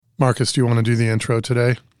Marcus, do you want to do the intro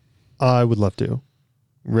today? I would love to.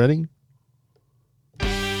 Ready?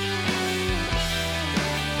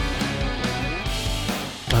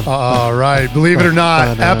 All right. Believe it or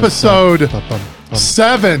not, episode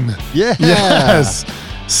 7. Yeah. Yes.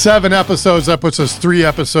 7 episodes. That puts us 3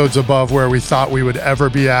 episodes above where we thought we would ever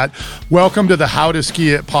be at. Welcome to the How to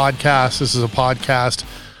Ski It podcast. This is a podcast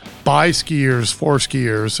by skiers for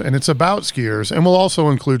skiers, and it's about skiers, and we'll also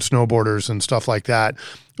include snowboarders and stuff like that.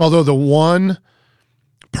 Although the one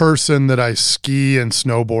person that I ski and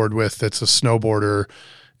snowboard with that's a snowboarder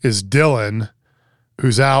is Dylan,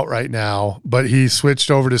 who's out right now, but he switched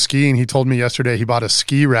over to skiing. He told me yesterday he bought a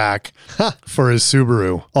ski rack for his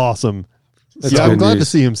Subaru. Awesome. That's Yeah, I'm good glad to news.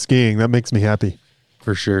 see him skiing. That makes me happy.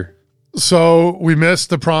 For sure. So we missed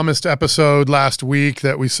the promised episode last week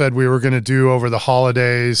that we said we were going to do over the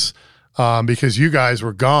holidays because you guys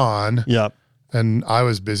were gone Yep. and I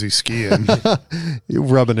was busy skiing. You're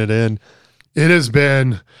rubbing it in. It has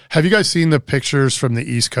been, have you guys seen the pictures from the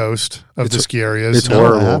East Coast of the ski areas? It's No, I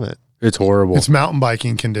horrible. haven't. It's horrible. It's mountain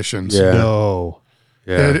biking conditions. Yeah. No.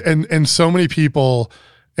 yeah. And so many people,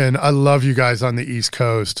 and I love you guys on the East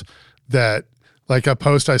Coast, that like a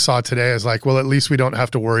post I saw today is like, well, at least we don't have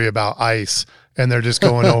to worry about ice. And they're just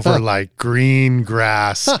going over like green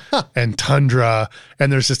grass and tundra,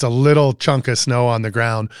 and there's just a little chunk of snow on the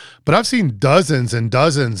ground. But I've seen dozens and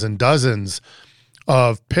dozens and dozens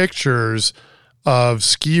of pictures of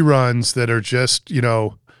ski runs that are just, you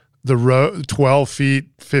know, the road 12 feet,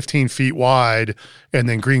 15 feet wide, and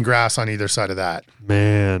then green grass on either side of that.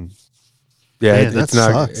 Man. Yeah, Man, that it's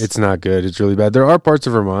not sucks. it's not good. It's really bad. There are parts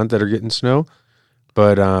of Vermont that are getting snow,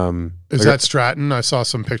 but Is like- that Stratton? I saw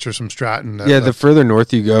some pictures from Stratton. yeah, the further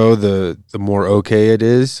north you go, the more okay it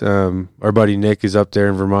is. Our buddy Nick is up there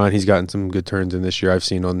in Vermont. He's gotten some good turns in this year I've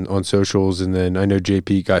seen on socials, and then I know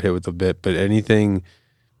JP got hit with a bit, but anything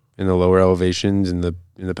in the lower elevations in the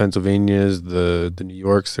Pennsylvanias, the New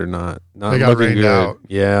Yorks, they're not They got looking rained good. out.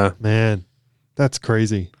 Yeah. Man. That's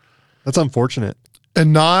crazy. That's unfortunate.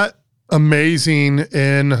 and not amazing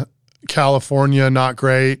in California, not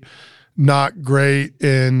great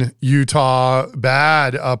in Utah,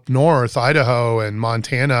 bad up north, Idaho and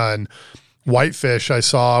Montana and Whitefish I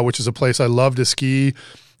saw, which is a place I love to ski.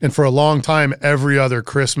 And for a long time, every other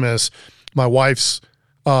Christmas, my wife's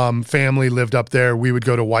family lived up there. We would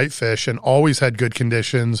go to Whitefish and always had good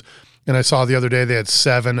conditions. And I saw the other day they had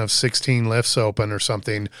 7 of 16 lifts open or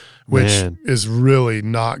something, which Man. is really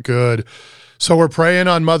not good. So we're praying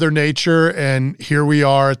on Mother Nature, and here we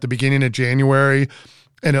are at the beginning of January,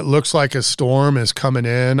 and it looks like a storm is coming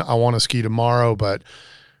in. I want to ski tomorrow, but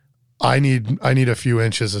I need a few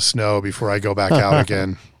inches of snow before I go back out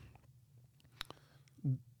again.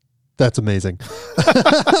 That's amazing.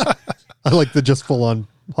 I like the just full on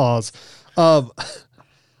pause. I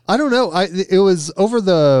don't know. It was over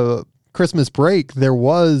the Christmas break. There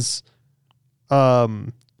was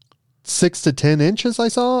 6 to 10 inches I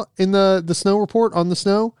saw in the snow report on the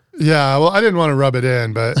snow. Yeah, well, I didn't want to rub it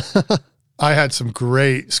in, but I had some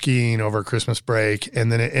great skiing over Christmas break,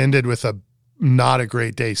 and then it ended with not a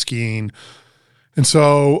great day skiing. And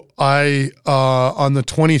so I, on the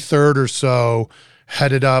 23rd or so,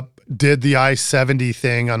 headed up, did the I-70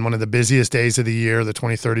 thing on one of the busiest days of the year, the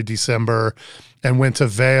 23rd of December, and went to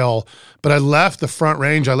Vail. But I left the Front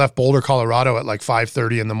Range. I left Boulder, Colorado at like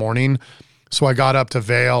 5:30 in the morning. So I got up to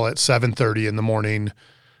Vail at 7:30 in the morning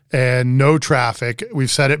and no traffic. We've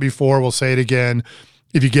said it before. We'll say it again.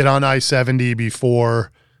 If you get on I-70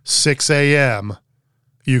 before 6 a.m.,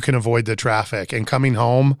 you can avoid the traffic. And coming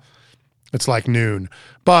home, it's like noon.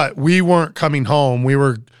 But we weren't coming home. We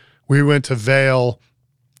went to Vail,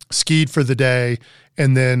 skied for the day,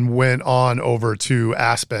 and then went on over to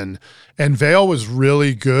Aspen. And Vail was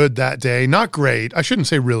really good that day. Not great. I shouldn't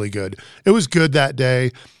say really good. It was good that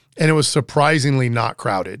day, and it was surprisingly not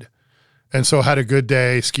crowded. And so had a good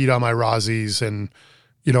day, skied on my Rossis, and,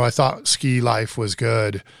 you know, I thought ski life was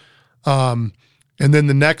good. And then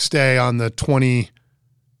the next day on the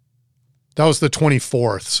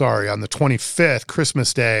 24th, sorry, on the 25th,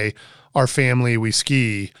 Christmas Day, our family, we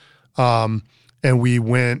ski. And we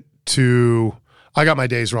went to, I got my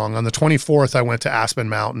days wrong. On the 24th, I went to Aspen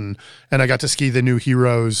Mountain and I got to ski the New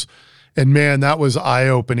Heroes. And man, that was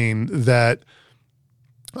eye-opening that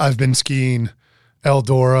I've been skiing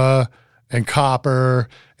Eldora and Copper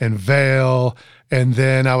and Vail. And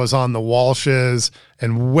then I was on the Walshes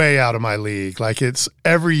and way out of my league. Like it's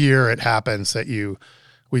every year it happens that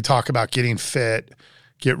we talk about getting fit,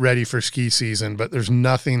 get ready for ski season, but there's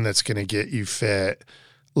nothing that's going to get you fit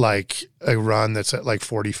like a run that's at like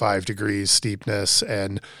 45 degrees steepness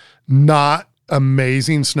and not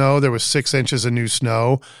amazing snow. There was 6 inches of new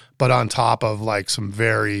snow, but on top of like some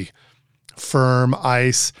very firm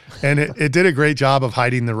ice. And it did a great job of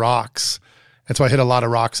hiding the rocks. And so I hit a lot of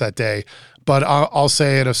rocks that day. But I'll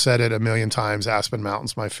say it, I've said it a million times, Aspen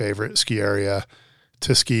Mountain's my favorite ski area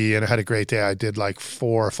to ski. And I had a great day. I did like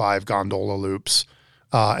 4 or 5 gondola loops.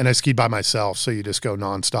 And I skied by myself, so you just go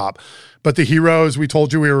nonstop. But the Heroes, we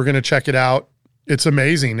told you we were going to check it out. It's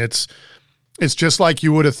amazing. It's just like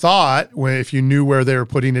you would have thought if you knew where they were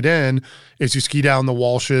putting it in, is you ski down the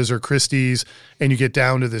Walshes or Christie's and you get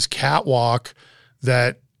down to this catwalk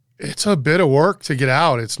that it's a bit of work to get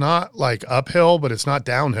out. It's not like uphill, but it's not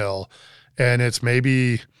downhill. And it's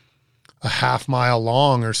maybe a half mile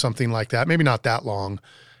long or something like that. Maybe not that long.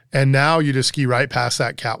 And now you just ski right past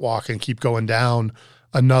that catwalk and keep going down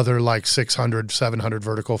another like 600, 700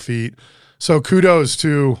 vertical feet. So kudos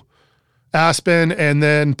to Aspen. And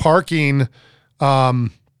then parking, they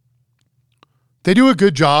do a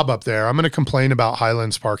good job up there. I'm going to complain about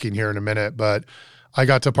Highlands parking here in a minute, but I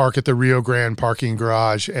got to park at the Rio Grande parking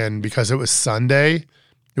garage, and because it was Sunday,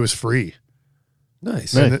 it was free.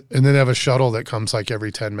 Nice. And then they have a shuttle that comes like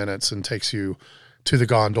every 10 minutes and takes you to the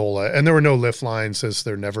gondola. And there were no lift lines, as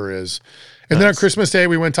there never is. And then on Christmas Day,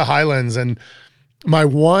 we went to Highlands, and my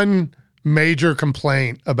one major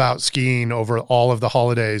complaint about skiing over all of the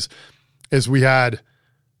holidays is we had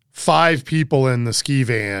 5 people in the ski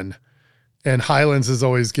van, and Highlands has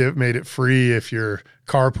always made it free if you're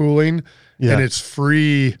carpooling, and it's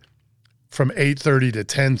free from 8:30 to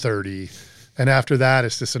 10:30. And after that,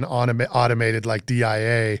 it's just an automated like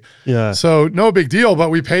DIA. Yeah. So no big deal, but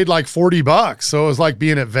we paid like $40. So it was like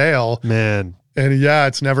being at Vail. Man. And yeah,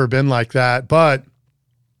 it's never been like that. But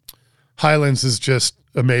Highlands is just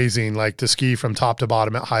amazing. Like to ski from top to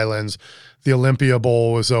bottom at Highlands. The Olympia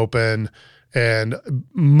Bowl was open, and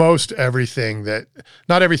most everything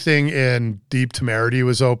not everything in Deep Temerity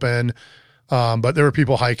was open. But there were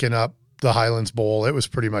people hiking up the Highlands Bowl. It was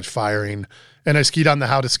pretty much firing. And I skied on the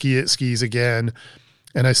How to Ski It skis again.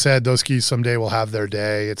 And I said those skis someday will have their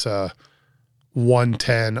day. It's a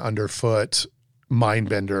 110 underfoot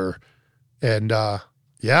Mindbender. And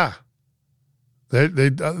yeah,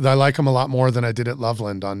 I like them a lot more than I did at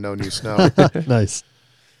Loveland on No New Snow. Nice.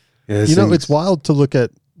 Yeah, It's wild to look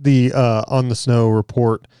at the on the snow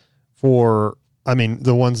report for, I mean,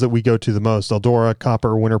 the ones that we go to the most: Eldora,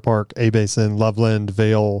 Copper, Winter Park, A Basin, Loveland,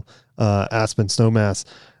 Vail, Aspen, Snowmass.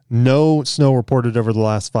 No snow reported over the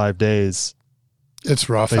last 5 days. It's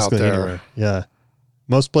rough out there. Anywhere. Yeah.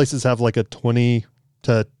 Most places have like a 20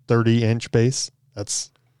 to 30 inch base.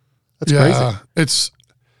 That's crazy. It's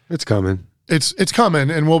coming. It's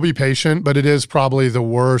coming, and we'll be patient, but it is probably the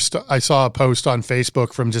worst. I saw a post on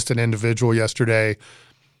Facebook from just an individual yesterday,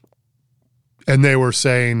 and they were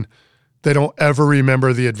saying they don't ever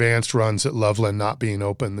remember the advanced runs at Loveland not being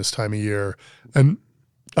open this time of year. And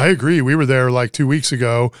I agree. We were there like 2 weeks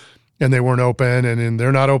ago, and they weren't open, and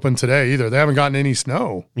they're not open today either. They haven't gotten any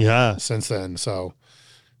snow since then, so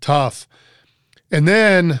tough. And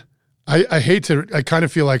then I kind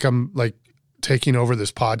of feel like I'm like taking over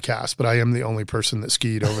this podcast, but I am the only person that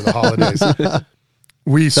skied over the holidays.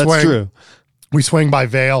 That's true. We swung by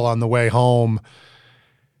Vail on the way home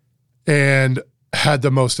and had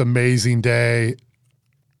the most amazing day.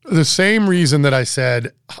 The same reason that I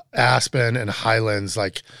said Aspen and Highlands,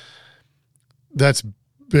 like that's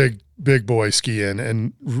big boy skiing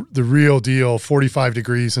and the real deal, 45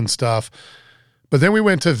 degrees and stuff. But then we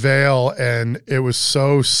went to Vail, and it was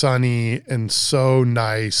so sunny and so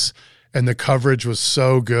nice, and the coverage was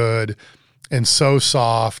so good and so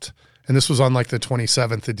soft. And this was on like the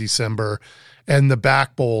 27th of December, and the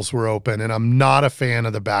back bowls were open. And I'm not a fan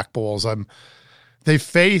of the back bowls. They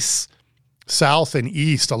face south and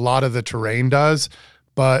east, a lot of the terrain does,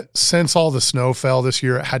 but since all the snow fell this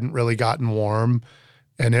year, it hadn't really gotten warm,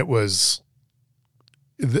 and it was,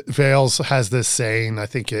 Vails has this saying, I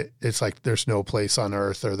think it's like there's no place on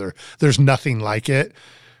earth, or there's nothing like it.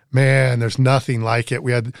 Man, there's nothing like it.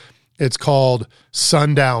 It's called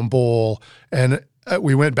Sundown Bowl, and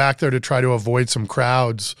we went back there to try to avoid some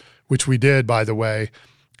crowds, which we did, by the way.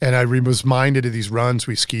 And I was reminded of these runs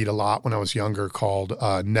we skied a lot when I was younger called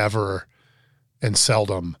Never and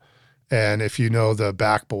Seldom. And if you know the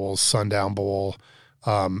back bowls, Sundown Bowl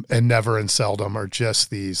and Never and Seldom are just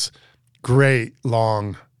these great,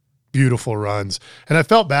 long, beautiful runs. And I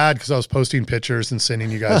felt bad because I was posting pictures and sending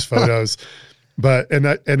you guys photos.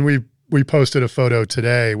 And we posted a photo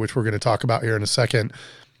today, which we're going to talk about here in a second.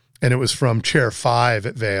 And it was from Chair 5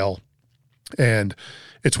 at Vail. And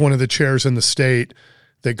it's one of the chairs in the state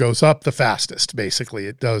that goes up the fastest, basically.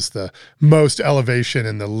 It does the most elevation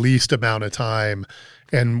in the least amount of time.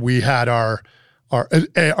 And we had our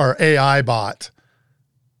our AI bot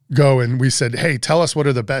go and we said, hey, tell us what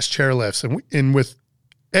are the best chairlifts. And with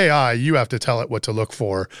AI, you have to tell it what to look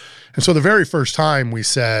for. And so the very first time we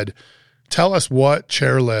said, tell us what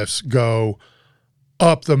chairlifts go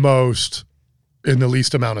up the most in the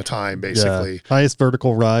least amount of time, basically. Yeah. Highest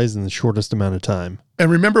vertical rise in the shortest amount of time. And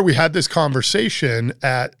remember, we had this conversation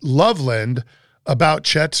at Loveland about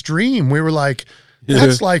Chet's Dream. We were like,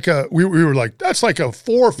 that's like we were like, that's like a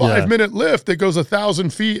 4 or 5 minute lift that goes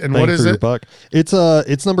 1,000 feet. And Bang what is it? Buck.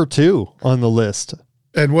 It's number 2 on the list.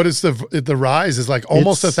 And what is the rise is like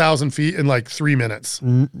almost 1,000 feet in like 3 minutes.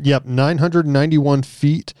 Yep. 991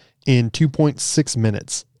 feet in 2.6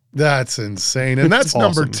 minutes. That's insane. And that's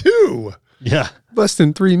awesome. number 2. Yeah. Less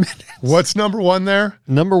than 3 minutes. What's number 1 there?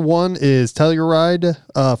 Number 1 is Telluride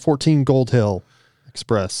 14 Gold Hill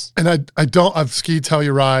Express. And I've skied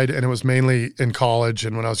Telluride, and it was mainly in college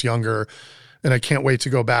and when I was younger. And I can't wait to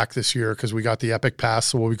go back this year because we got the Epic Pass,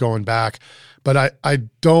 so we'll be going back. But I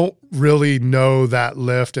don't really know that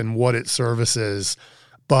lift and what it services.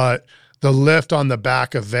 But the lift on the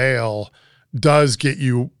back of Vail does get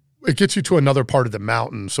you to another part of the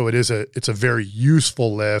mountain. So it's a very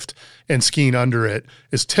useful lift, and skiing under it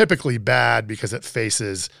is typically bad because it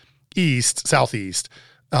faces southeast,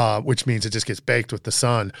 which means it just gets baked with the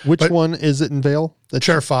sun. Which one is it in Vail?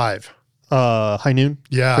 Chair 5. High Noon?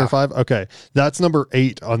 Yeah. Chair 5? Okay. That's number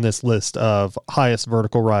 8 on this list of highest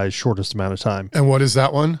vertical rise, shortest amount of time. And what is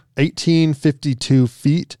that one? 1,852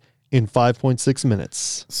 feet in 5.6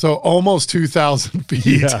 minutes. So almost 2,000 feet.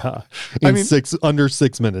 Yeah. Under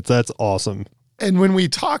 6 minutes. That's awesome. And when we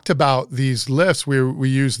talked about these lifts, we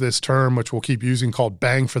use this term, which we'll keep using, called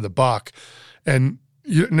bang for the buck. And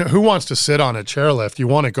who wants to sit on a chairlift? You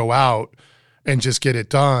want to go out and just get it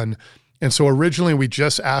done. And so originally we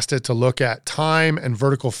just asked it to look at time and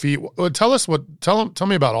vertical feet. Tell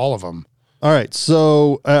me about all of them. All right.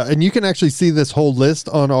 So, and you can actually see this whole list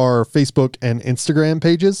on our Facebook and Instagram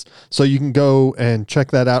pages. So you can go and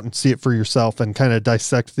check that out and see it for yourself and kind of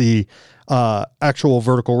dissect the actual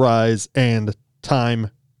vertical rise and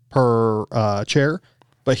time per chair.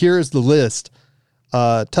 But here is the list.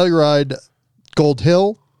 Telluride Gold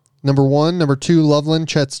Hill, number 1. Number 2, Loveland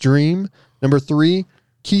Chet's Dream. Number 3,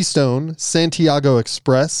 Keystone Santiago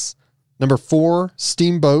Express. Number 4,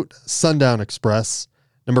 Steamboat Sundown Express.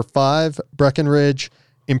 Number 5, Breckenridge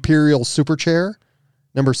Imperial Superchair.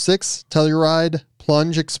 Number 6, Telluride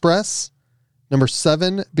Plunge Express. Number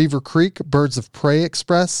 7, Beaver Creek Birds of Prey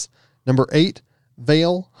Express. Number 8,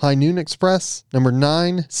 Vail High Noon Express. Number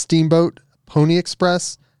 9, Steamboat Pony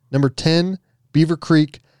Express. Number 10, Beaver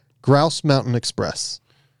Creek Grouse Mountain Express.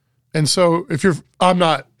 And so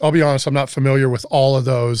I'll be honest, I'm not familiar with all of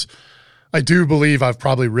those. I do believe I've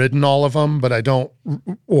probably ridden all of them, but I don't,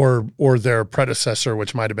 or their predecessor,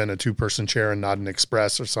 which might have been a 2-person chair and not an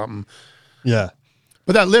express or something. Yeah.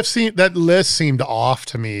 But that list seemed off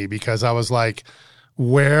to me because I was like,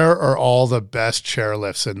 where are all the best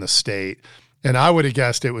chairlifts in the state? And I would have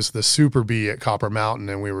guessed it was the Super Bee at Copper Mountain,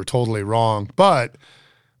 and we were totally wrong. But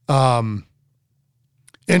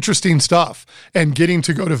interesting stuff. And getting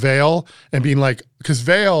to go to Vail and being like, because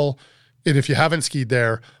Vail, and if you haven't skied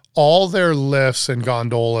there, all their lifts and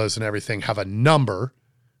gondolas and everything have a number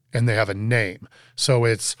and they have a name. So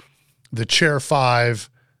it's the Chair 5.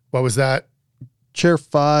 What was that? Chair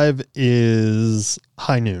 5 is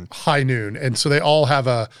High Noon. High Noon. And so they all have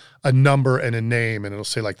a number and a name, and it'll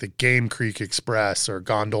say like the Game Creek Express or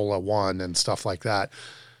Gondola 1 and stuff like that.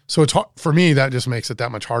 So it's for me, that just makes it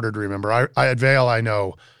that much harder to remember. I at Vail, I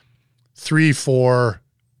know 3, 4,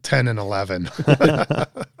 10, and 11.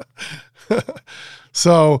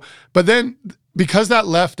 So, but then because that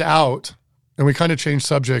left out, and we kind of changed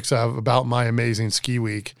subjects about my amazing ski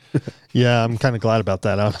week. Yeah, I'm kind of glad about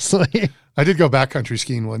that, honestly. I did go backcountry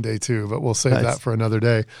skiing one day too, but we'll save that for another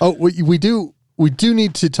day. Oh, we do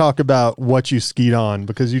need to talk about what you skied on,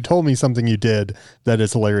 because you told me something you did that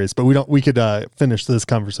is hilarious, but we could finish this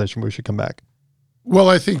conversation. We should come back. Well,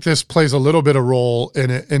 I think this plays a little bit of role in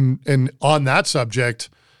it. And on that subject,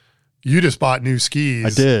 you just bought new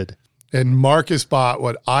skis. I did. And Marcus bought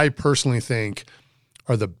what I personally think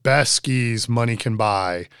are the best skis money can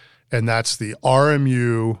buy. And that's the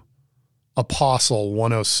RMU Apostle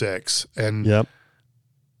 106. And yep.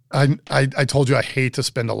 I told you I hate to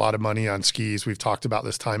spend a lot of money on skis. We've talked about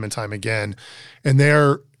this time and time again. And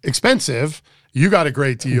they're expensive. You got a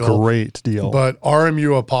great deal. Great deal. But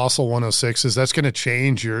RMU Apostle 106 that's going to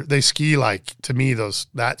change they ski like, to me,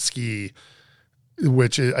 that ski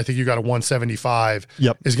which is, I think you got a 175,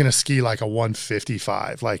 Yep. is going to ski like a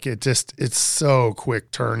 155. Like it's so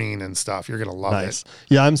quick turning and stuff. You're going to love Nice. it.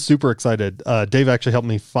 Yeah, I'm super excited. Dave actually helped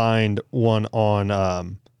me find one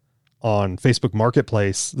on Facebook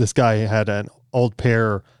Marketplace. This guy had an old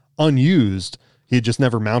pair unused. He had just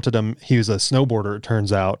never mounted them. He was a snowboarder, it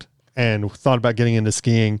turns out, and thought about getting into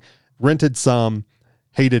skiing, rented some,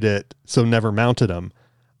 hated it, so never mounted them.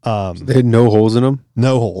 They had no holes in them.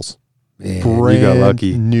 No holes. Man, Brand you got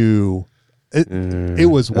lucky. new. It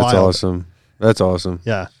was That's wild. awesome. That's awesome.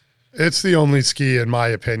 Yeah. It's the only ski, in my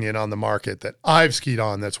opinion, on the market that I've skied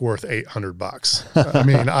on that's worth $800. I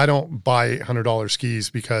mean, I don't buy $800 skis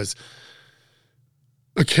because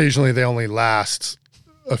occasionally they only last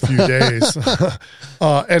a few days.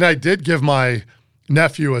 And I did give my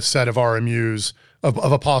nephew a set of RMUs of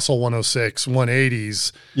Apostle 106,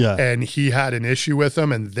 180s. Yeah. And he had an issue with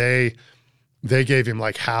them, and they gave him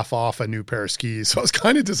like half off a new pair of skis. So I was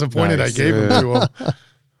kind of disappointed Nice. I gave them to him.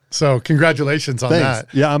 So congratulations on Thanks.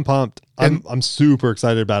 that. Yeah, I'm pumped. I'm super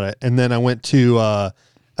excited about it. And then I went to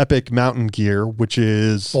Epic Mountain Gear, which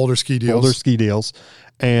is Boulder Ski Deals. Boulder Ski Deals.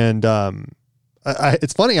 And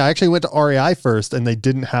it's funny, I actually went to REI first and they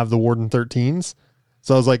didn't have the Warden 13s.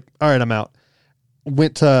 So I was like, all right, I'm out.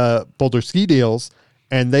 Went to Boulder Ski Deals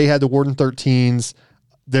and they had the Warden 13s.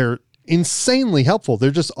 They're insanely helpful.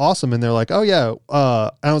 They're just awesome. And they're like, oh yeah.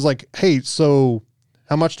 And I was like, hey, so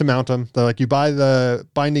how much to mount them? They're like, you buy the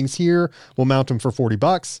bindings here, we'll mount them for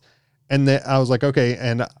 $40. And then I was like, okay.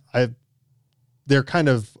 And they're kind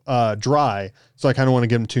of dry. So I kind of want to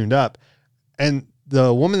get them tuned up. And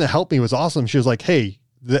the woman that helped me was awesome. She was like, hey,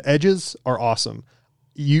 the edges are awesome.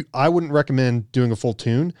 I wouldn't recommend doing a full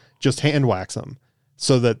tune, just hand wax them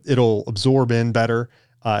so that it'll absorb in better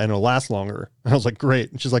and it'll last longer. And I was like,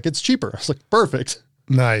 great. And she's like, it's cheaper. I was like, perfect.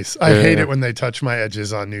 Nice. I hate it when they touch my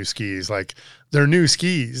edges on new skis. Like, they're new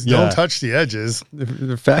skis. Yeah. Don't touch the edges.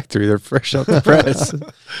 They're factory. They're fresh out the press.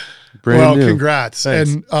 Brand Well, new. congrats.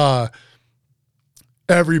 Thanks. And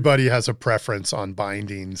everybody has a preference on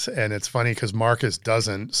bindings. And it's funny because Marcus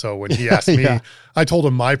doesn't. So when he asked me, Yeah. I told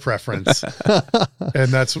him my preference. And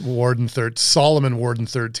that's Solomon Warden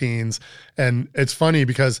 13s. And it's funny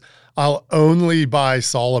because I'll only buy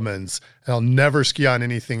Solomons and I'll never ski on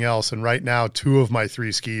anything else. And right now, 2 of my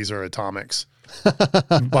 3 skis are Atomics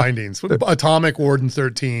bindings, Atomic Warden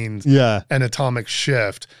 13s Yeah. and Atomic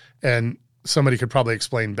Shift. And somebody could probably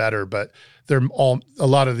explain better, but they're a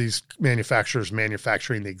lot of these manufacturers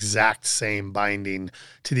manufacturing the exact same binding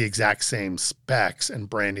to the exact same specs and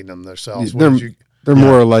branding them themselves. They're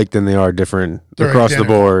more alike than they are different They're across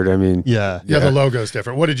identical. the board. I mean, Yeah. Yeah, the logo's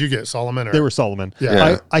different. What did you get, Solomon? Or? They were Solomon.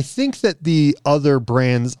 Yeah. I think that the other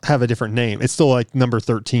brands have a different name. It's still like number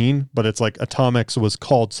 13, but it's like Atomics was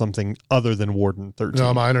called something other than Warden 13.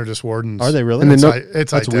 No, mine are just Wardens. Are they really? And then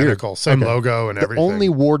It's That's weird. identical. Same Okay. logo and The everything. only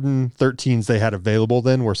Warden 13s they had available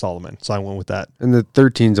then were Solomon. So I went with that. and the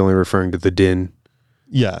 13's only referring to the DIN,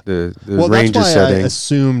 Yeah. the Well, range that's of why I setting.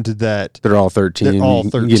 assumed that. They're all 13. They're all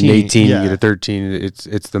You get an 13, 18, yeah. you get a 13.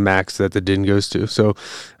 It's the max that the DIN goes to. So,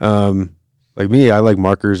 like me, I like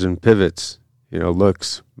markers and pivots,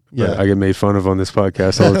 looks. But Yeah. I get made fun of on this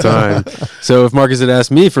podcast all the time. So if Marcus had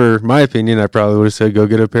asked me for my opinion, I probably would have said, go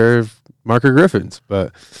get a pair of marker Griffins.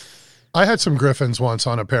 But I had some Griffins once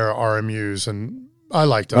on a pair of RMUs, and I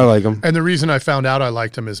liked them. I like them. And the reason I found out I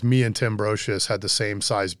liked them is me and Tim Brocious had the same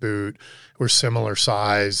size boot. We're similar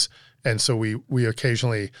size. And so we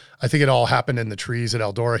occasionally, I think it all happened in the trees at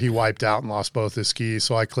Eldora. He wiped out and lost both his skis.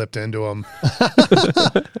 So I clipped into him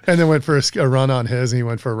and then went for a run on his and he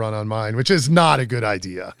went for a run on mine, which is not a good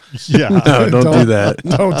idea. Yeah. No, don't do that.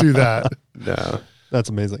 Don't do that. No. That's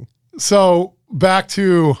amazing. So back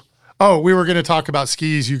to, we were going to talk about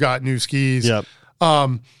skis. You got new skis. Yep.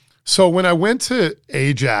 So when I went to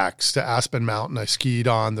Ajax to Aspen Mountain, I skied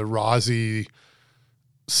on the Rossi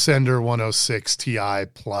Sender 106 Ti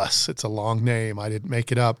Plus. It's a long name. I didn't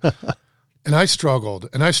make it up. And I struggled.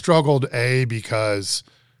 Because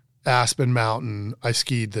Aspen Mountain, I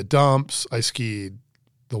skied the dumps. I skied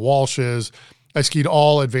the Walshes. I skied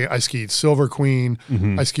all advanced. I skied Silver Queen.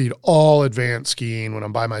 Mm-hmm. I skied all advanced skiing. When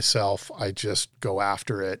I'm by myself, I just go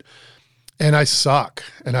after it. And I suck.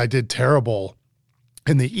 And I did terrible.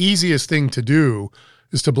 And the easiest thing to do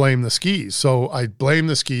is to blame the skis. So I blame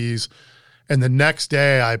the skis. And the next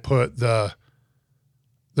day I put the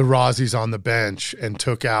Rossis on the bench and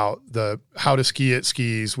took out the How to Ski It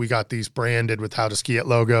skis. We got these branded with How to Ski It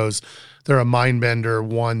logos. They're a Mindbender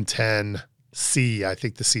 110C. I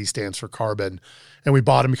think the C stands for carbon. And we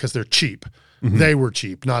bought them because they're cheap. Mm-hmm. They were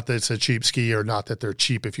cheap. Not that it's a cheap ski or not that they're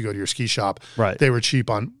cheap if you go to your ski shop. Right. They were cheap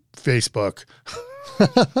on Facebook.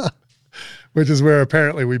 which is where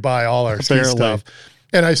apparently we buy all our ski Apparently. stuff.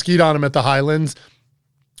 And I skied on them at the Highlands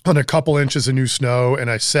on a couple inches of new snow. And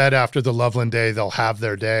I said after the Loveland day, they'll have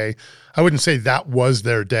their day. I wouldn't say that was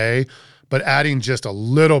their day, but adding just a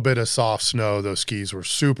little bit of soft snow, those skis were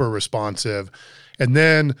super responsive. And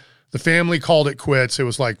then the family called it quits. It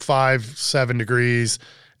was like 5-7 degrees.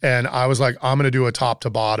 And I was like, I'm going to do a top to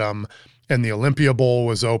bottom. And the Olympia Bowl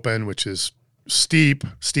was open, which is steep.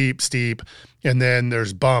 And then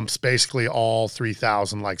there's bumps, basically all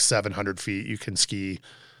 3,000, like 700 feet. You can ski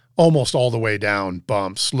almost all the way down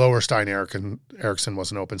bumps. Lower Stein Erickson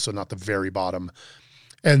wasn't open, so not the very bottom.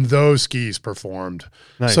 And those skis performed.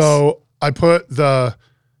 Nice. So I put the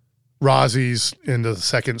Rossis into the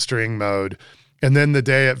second string mode. And then the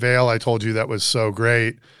day at Vail, I told you that was so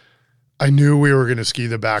great. I knew we were going to ski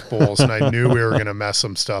the back bowls, and I knew we were going to mess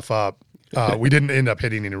some stuff up. We didn't end up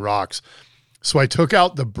hitting any rocks. So I took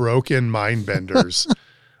out the broken mind benders,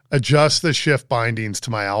 adjust the shift bindings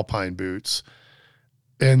to my Alpine boots,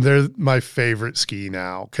 and they're my favorite ski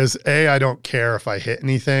now. Because I don't care if I hit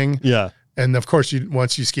anything. Yeah. And of course,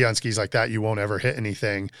 once you ski on skis like that, you won't ever hit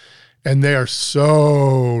anything. And they are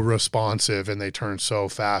so responsive and they turn so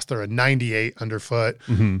fast. They're a 98 underfoot.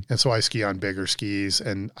 Mm-hmm. And so I ski on bigger skis.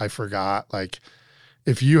 And I forgot, like,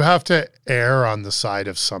 if you have to err on the side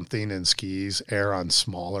of something in skis, err on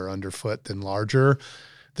smaller underfoot than larger.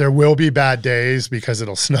 There will be bad days because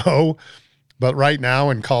it'll snow. But right now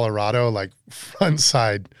in Colorado, like front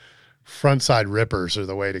side rippers are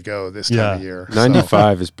the way to go this time of year.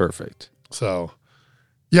 95 is perfect. So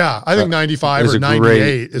yeah, I think 95 or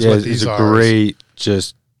 98 is what these are. Great,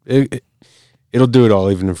 just it'll do it all,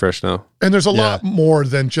 even in fresh snow. And there's a lot more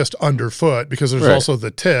than just underfoot because there's also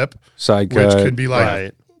the tip, side which cut, could be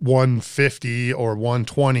like 150 or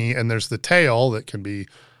 120, and there's the tail that can be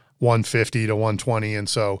 150 to 120, and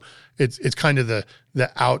so it's kind of the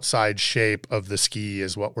outside shape of the ski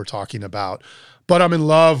is what we're talking about. But I'm in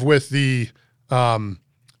love with the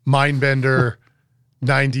Mindbender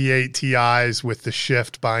 98 TIs with the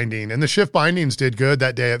shift binding. And the shift bindings did good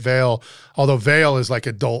that day at Vail, although Vail is like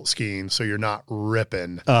adult skiing, so you're not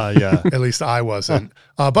ripping. Yeah. At least I wasn't,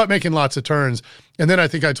 but making lots of turns. And then I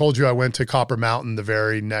think I told you I went to Copper Mountain the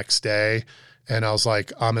very next day, and I was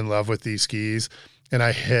like, I'm in love with these skis. And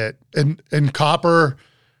I hit, and Copper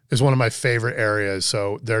is one of my favorite areas,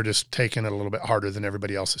 so they're just taking it a little bit harder than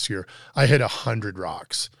everybody else this year. I hit 100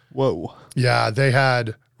 rocks. Whoa. Yeah, they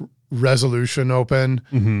had Resolution open,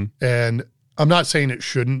 and I'm not saying it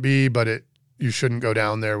shouldn't be, but you shouldn't go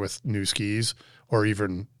down there with new skis or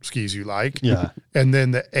even skis you like. Yeah. And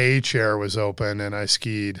then the A chair was open, and I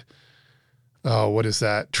skied, what is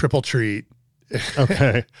that? Triple Treat.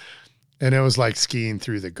 Okay. And it was like skiing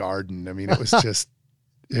through the garden. I mean, it was just,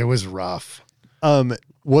 it was rough.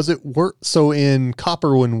 Was it work? So in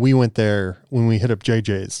Copper, when we went there, when we hit up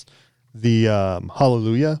JJ's, the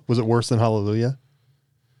Hallelujah, was it worse than Hallelujah?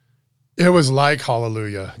 It was like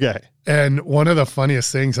Hallelujah. Okay. And one of the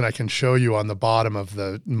funniest things that I can show you on the bottom of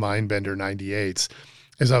the Mindbender 98s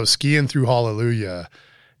is I was skiing through Hallelujah,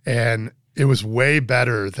 and it was way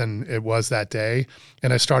better than it was that day.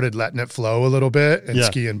 And I started letting it flow a little bit and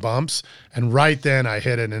skiing bumps. And right then I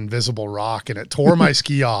hit an invisible rock, and it tore my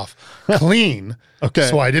ski off clean. Okay.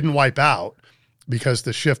 So I didn't wipe out because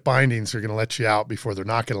the shift bindings are going to let you out before they're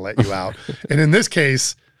not going to let you out. And in this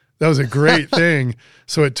case, that was a great thing.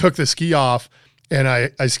 So it took the ski off, and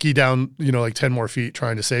I skied down, like 10 more feet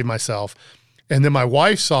trying to save myself. And then my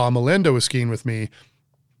wife saw Melinda was skiing with me,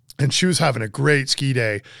 and she was having a great ski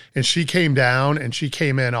day, and she came down and she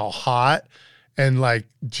came in all hot and like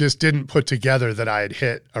just didn't put together that I had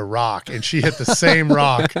hit a rock, and she hit the same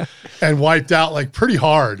rock and wiped out like pretty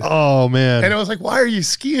hard. Oh man. And I was like, why are you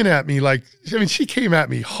skiing at me? Like, I mean, she came at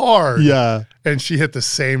me hard. Yeah. And she hit the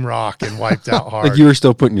same rock and wiped out hard. Like you were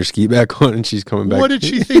still putting your ski back on, and she's coming back. What did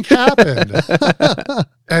she think happened?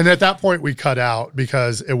 And at that point we cut out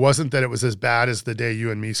because it wasn't that it was as bad as the day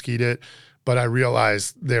you and me skied it, but I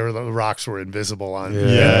realized the rocks were invisible on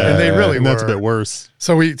me. Yeah. And they really and were. That's a bit worse.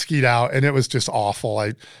 So we skied out, and it was just awful.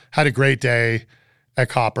 I had a great day at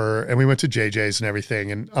Copper, and we went to JJ's and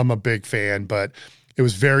everything, and I'm a big fan, but it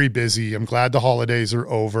was very busy. I'm glad the holidays are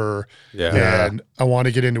over. Yeah. And I want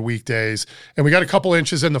to get into weekdays. And we got a couple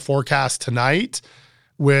inches in the forecast tonight,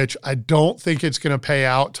 which I don't think it's going to pay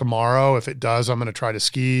out tomorrow. If it does, I'm going to try to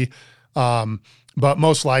ski. But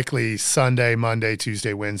most likely Sunday, Monday,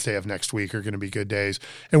 Tuesday, Wednesday of next week are going to be good days.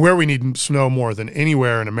 And where we need snow more than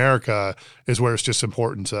anywhere in America is where it's just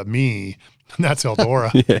important to me, and that's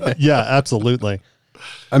Eldora. Yeah, absolutely.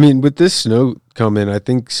 I mean, with this snow coming, I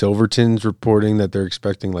think Silverton's reporting that they're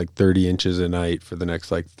expecting like 30 inches a night for the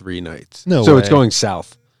next like 3 nights. No So way. it's going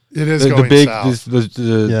south. It is The going big south.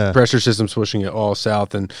 the Yeah. pressure system's pushing it all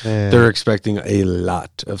south, and Man. they're expecting a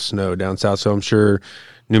lot of snow down south. So I'm sure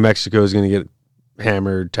New Mexico is going to get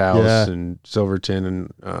hammered, Taos Yeah. and Silverton,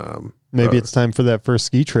 and Maybe it's time for that first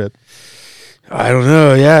ski trip. I don't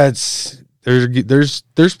know. Yeah, it's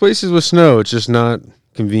there's places with snow. It's just not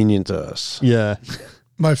convenient to us. Yeah.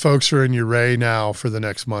 My folks are in Uray now for the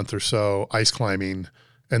next month or so, ice climbing,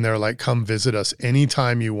 and they're like, come visit us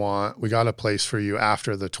anytime you want. We got a place for you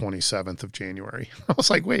after the 27th of January. I was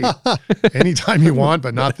like, wait, anytime you want,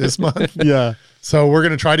 but not this month. Yeah. So we're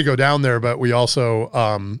going to try to go down there, but we also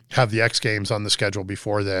have the X Games on the schedule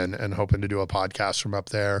before then and hoping to do a podcast from up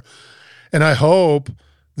there. And I hope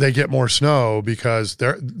they get more snow because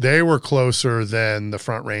they were closer than the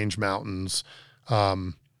Front Range Mountains.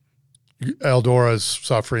 Eldora's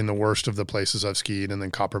suffering the worst of the places I've skied, and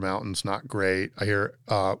then Copper Mountain's not great. I hear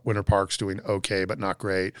Winter Park's doing okay, but not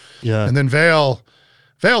great. Yeah. And then Vail's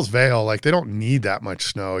Vail. Like, they don't need that much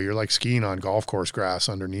snow. You're like skiing on golf course grass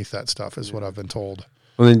underneath that stuff is what I've been told.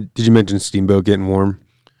 Well, then did you mention Steamboat getting warm?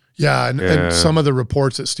 Yeah, Yeah. and some of the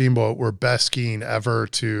reports at Steamboat were best skiing ever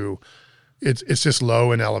to it's just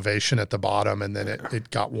low in elevation at the bottom, and then it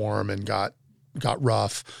got warm and got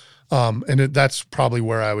rough. That's probably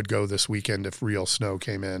where I would go this weekend if real snow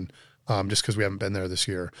came in, just because we haven't been there this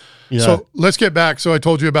year. Yeah. So let's get back. So I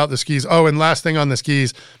told you about the skis. Oh, and last thing on the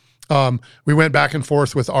skis, we went back and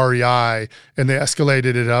forth with REI, and they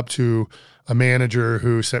escalated it up to a manager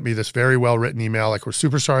who sent me this very well-written email, like, we're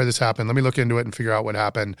super sorry this happened. Let me look into it and figure out what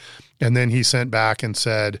happened. And then he sent back and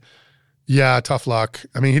said, yeah, tough luck.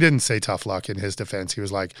 I mean, he didn't say tough luck in his defense. He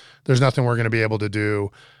was like, there's nothing we're going to be able to do.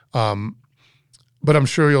 But I'm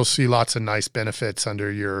sure you'll see lots of nice benefits under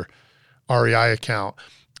your REI account.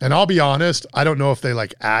 And I'll be honest, I don't know if they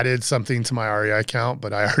like added something to my REI account,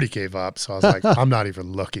 but I already gave up. So I was like, I'm not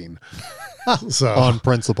even looking. So On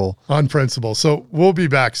principle. on principle. So we'll be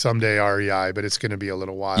back someday, REI, but it's going to be a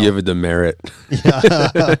little while. You have a demerit.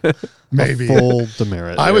 Maybe. Full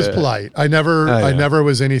demerit. I was polite. I never yeah.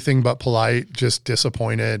 was anything but polite, just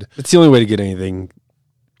disappointed. It's the only way to get anything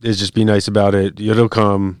is just be nice about it. It'll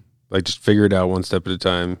come. Like, just figure it out one step at a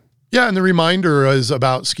time. Yeah, and the reminder is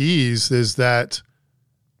about skis is that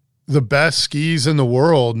the best skis in the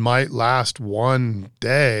world might last one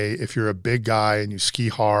day if you're a big guy and you ski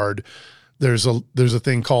hard. There's a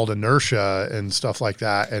thing called inertia and stuff like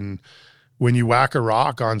that. And when you whack a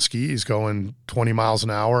rock on skis going 20 miles an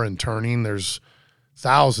hour and turning, there's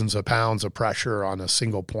thousands of pounds of pressure on a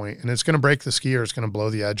single point, and it's going to break the ski, or it's going to blow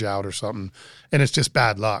the edge out or something. And it's just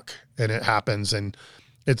bad luck, and it happens. And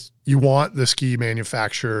you want the ski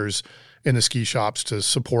manufacturers and the ski shops to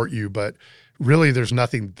support you, but really there's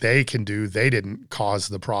nothing they can do. They didn't cause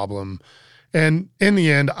the problem. And in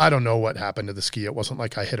the end, I don't know what happened to the ski. It wasn't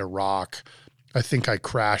like I hit a rock. I think I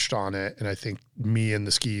crashed on it, and I think me and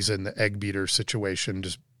the skis and the egg beater situation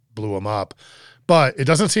just blew them up. But it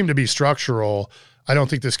doesn't seem to be structural. I don't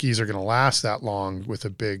think the skis are going to last that long with a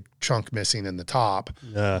big chunk missing in the top.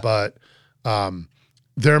 Yeah. But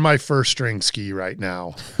they're my first string ski right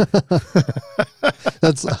now.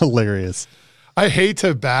 That's hilarious. I hate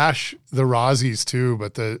to bash the Rossis too,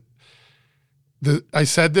 but I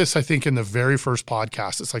said this, I think, in the very first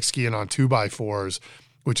podcast. It's like skiing on 2x4s,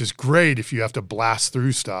 which is great if you have to blast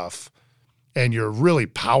through stuff and you're a really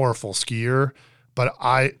powerful skier. But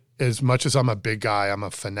as much as I'm a big guy, I'm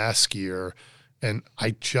a finesse skier, and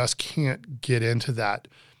I just can't get into that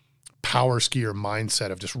power skier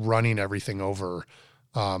mindset of just running everything over.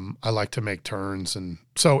 I like to make turns. And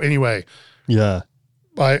so anyway, Yeah.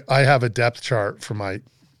 I have a depth chart for my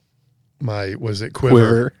was it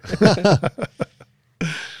quiver?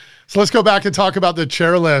 So let's go back and talk about the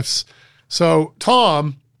chairlifts. So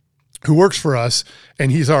Tom, who works for us,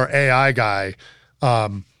 and he's our AI guy,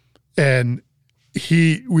 and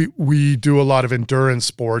we do a lot of endurance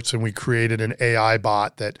sports, and we created an AI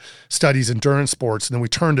bot that studies endurance sports, and then we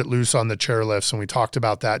turned it loose on the chairlifts, and we talked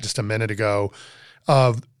about that just a minute ago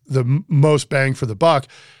of the most bang for the buck.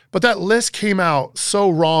 But that list came out so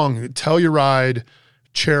wrong. Telluride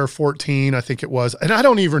chair 14, I think it was. And I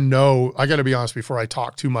don't even know, I got to be honest before I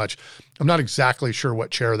talk too much, I'm not exactly sure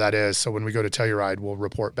what chair that is. So when we go to Telluride, we'll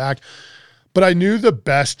report back. But I knew the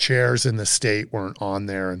best chairs in the state weren't on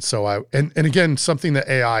there. And so and again, something that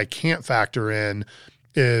AI can't factor in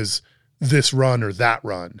is this run or that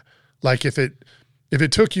run. Like if it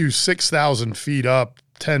took you 6,000 feet up,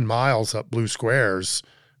 10 miles up Blue Squares,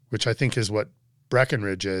 which I think is what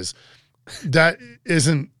Breckenridge is, that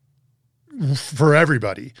isn't for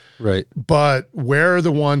everybody. Right. But where are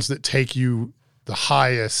the ones that take you the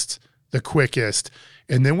highest, the quickest?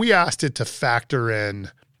 And then we asked it to factor in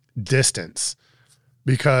distance.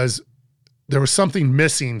 because there was something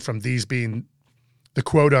missing from these being the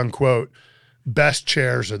quote unquote best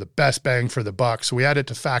chairs or the best bang for the buck. So we had it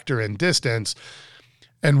to factor in distance,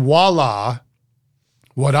 and voila,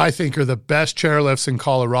 what I think are the best chairlifts in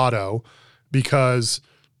Colorado, because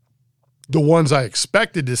the ones I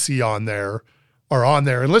expected to see on there are on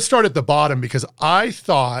there. And let's start at the bottom, because I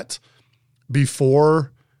thought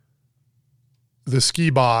before the Ski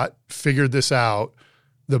Bot figured this out,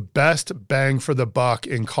 the best bang for the buck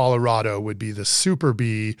in Colorado would be the Super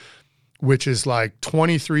B, which is like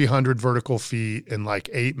 2,300 vertical feet in like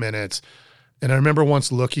 8 minutes. And I remember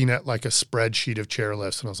once looking at like a spreadsheet of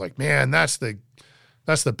chairlifts, and I was like, man, that's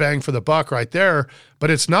the bang for the buck right there.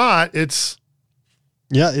 But it's not. It's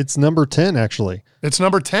number 10, actually. It's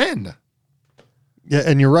number 10. Yeah,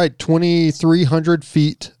 and you're right. 2,300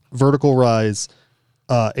 feet vertical rise,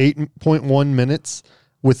 8.1 minutes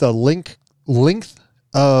with a length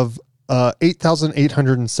of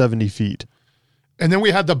 8,870 feet. And then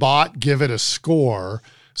we had the bot give it a score.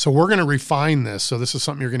 So we're going to refine this. So this is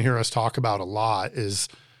something you're going to hear us talk about a lot, is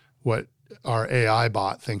what our AI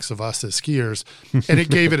bot thinks of us as skiers. And it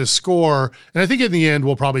gave it a score. And I think in the end,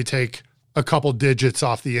 we'll probably take a couple digits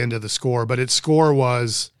off the end of the score, but its score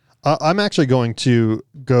was... I'm actually going to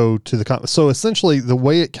go to the... So essentially, the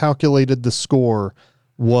way it calculated the score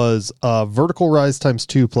was vertical rise times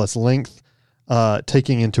 2 plus length,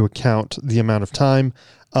 taking into account the amount of time.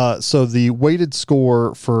 So the weighted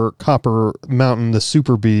score for Copper Mountain, the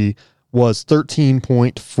Super B, was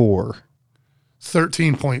 13.4.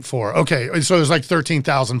 13.4. Okay. So there's like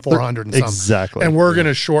 13,400 and something. Exactly. And we're going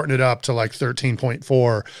to shorten it up to like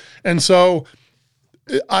 13.4. And so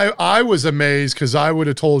I was amazed, because I would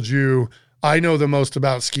have told you I know the most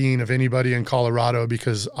about skiing of anybody in Colorado,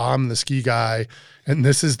 because I'm the ski guy and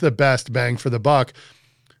this is the best bang for the buck.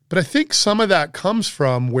 But I think some of that comes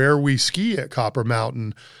from where we ski at Copper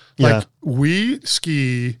Mountain. Like we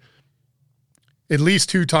ski at least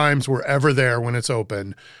 2 times we're ever there when it's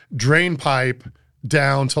open, drain pipe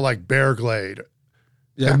down to like Bear Glade.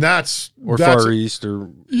 Yeah. And that's Far East or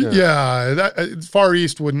Far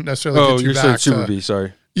East wouldn't necessarily get you you're back saying Super to, B,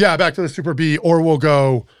 sorry. Yeah, back to the Super B, or we'll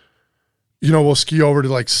go, we'll ski over to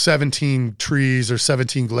like 17 trees or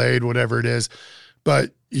 17 glade, whatever it is.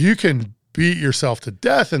 But you can beat yourself to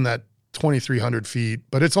death in that 2,300 feet,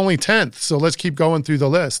 but it's only 10th. So let's keep going through the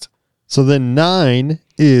list. So then 9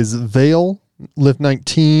 is Vail, lift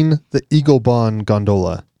 19, the Eagle Bond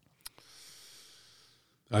Gondola.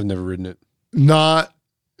 I've never ridden it. Not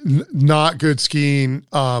good skiing.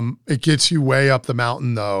 It gets you way up the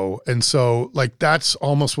mountain though. And so like, that's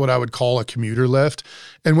almost what I would call a commuter lift.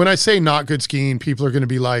 And when I say not good skiing, people are going to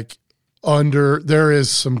be like, there is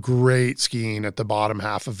some great skiing at the bottom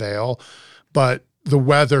half of Vail, but the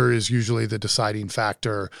weather is usually the deciding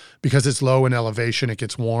factor, because it's low in elevation, it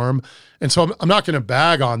gets warm. And so I'm not going to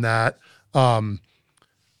bag on that.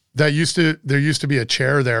 There used to be a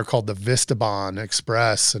chair there called the Vistabon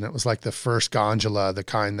Express, and it was like the first gondola, the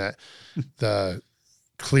kind that the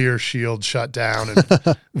Clear Shield shut down, and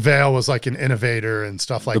Vail was like an innovator and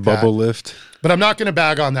stuff like that. The bubble lift. But I'm not going to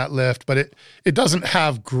bag on that lift, but it doesn't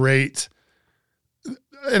have great,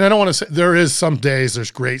 and I don't want to say, there is some days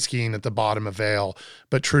there's great skiing at the bottom of Vail,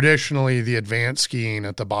 but traditionally the advanced skiing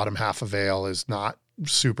at the bottom half of Vail is not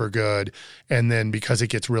super good. And then because it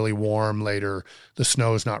gets really warm later, the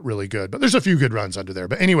snow is not really good, but there's a few good runs under there.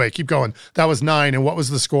 But anyway, keep going. That was 9. And what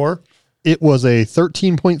was the score? It was a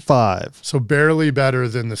 13.5. So barely better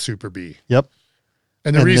than the Super B. Yep.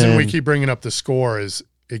 And the reason we keep bringing up the score is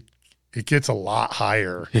it gets a lot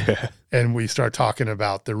higher. Yeah. And we start talking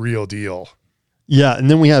about the real deal. Yeah.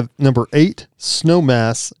 And then we have number 8,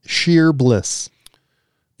 Snowmass, Sheer Bliss.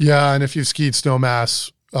 Yeah. And if you've skied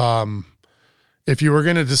Snowmass, if you were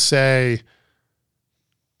going to just say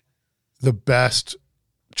the best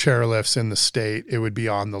chairlifts in the state, it would be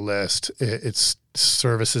on the list. It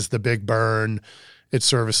services the Big Burn. It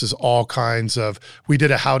services all kinds of, we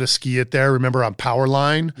did a how to ski it there. Remember on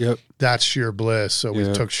Powerline? Yep. That's Sheer Bliss. So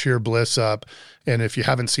we took Sheer Bliss up. And if you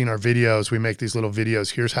haven't seen our videos, we make these little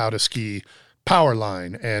videos. Here's how to ski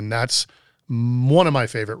Powerline. And that's one of my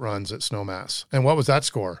favorite runs at Snowmass. And what was that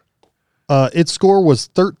score? Its score was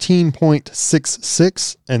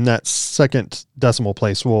 13.66, and that second decimal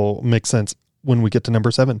place will make sense when we get to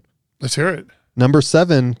number 7. Let's hear it. Number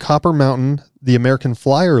 7, Copper Mountain, the American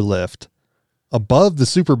Flyer lift, above the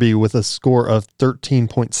Super B with a score of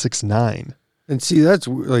 13.69. And see, that's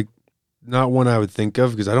like not one I would think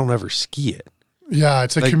of because I don't ever ski it. Yeah,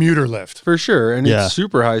 it's a commuter lift. For sure. And it's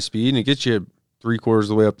super high speed and it gets you 3/4 of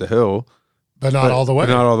the way up the hill. But not all the way.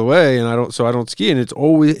 But not all the way. And I don't ski. And it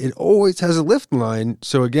always has a lift line.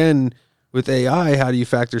 So again, with AI, how do you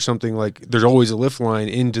factor something like there's always a lift line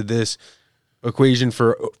into this equation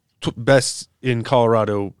for best in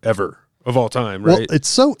Colorado ever of all time, right? Well, it's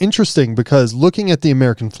so interesting because looking at the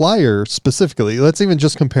American Flyer specifically, let's even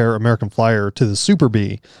just compare American Flyer to the Super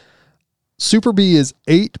Bee. Super Bee is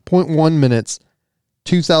 8.1 minutes,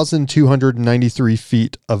 2,293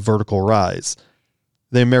 feet of vertical rise.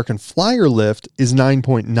 The American Flyer lift is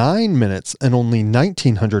 9.9 minutes and only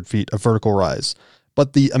 1,900 feet of vertical rise.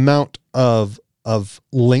 But the amount of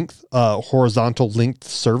length, horizontal length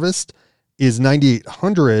serviced is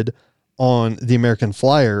 9,800 on the American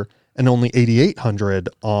Flyer and only 8,800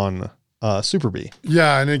 on Super Bee.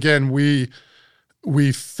 Yeah, and again, we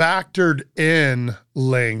factored in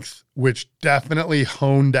length, which definitely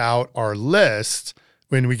honed out our list.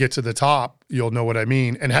 When we get to the top, you'll know what I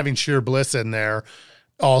mean. And having sheer bliss in there,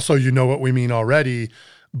 also, you know what we mean already.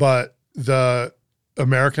 But the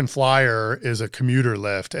American Flyer is a commuter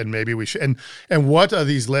lift, and maybe we should. And what of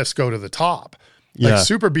these lifts go to the top? Like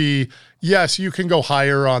Super Bee, yes, you can go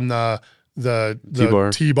higher on the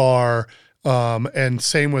T-bar. And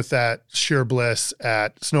same with that sheer bliss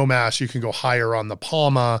at Snowmass, you can go higher on the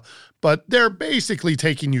Palma, but they're basically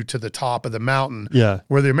taking you to the top of the mountain. Yeah.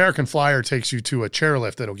 Where the American Flyer takes you to a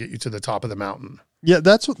chairlift that'll get you to the top of the mountain. Yeah,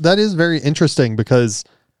 that is very interesting because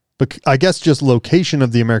I guess just location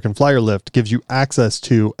of the American Flyer lift gives you access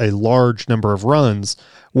to a large number of runs.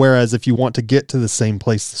 Whereas if you want to get to the same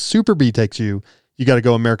place the Super Bee takes you, you got to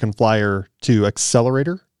go American Flyer to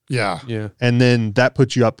Accelerator. Yeah. Yeah. And then that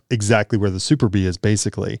puts you up exactly where the Super Bee is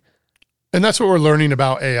basically. And that's what we're learning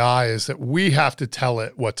about AI is that we have to tell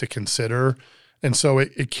it what to consider. And so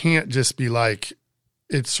it can't just be like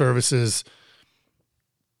it services.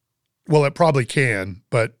 Well, it probably can,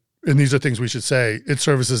 but, and these are things we should say, it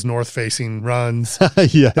services north facing runs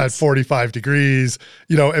Yes. at 45 degrees,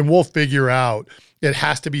 and we'll figure out. It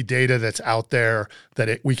has to be data that's out there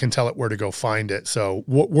that we can tell it where to go find it. So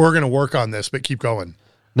we're going to work on this, but keep going.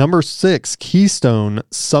 Number 6, Keystone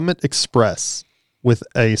Summit Express with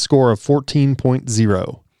a score of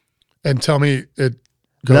 14.0. And tell me it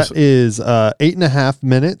goes. That is 8.5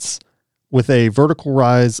 minutes with a vertical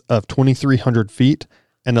rise of 2,300 feet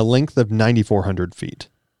and a length of 9,400 feet.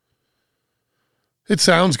 It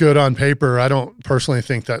sounds good on paper. I don't personally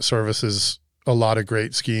think that services a lot of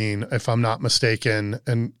great skiing. If I'm not mistaken,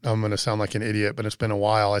 and I'm going to sound like an idiot, but it's been a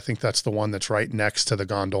while. I think that's the one that's right next to the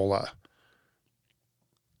gondola.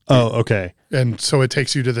 Oh, okay. And so it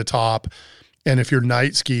takes you to the top. And if you're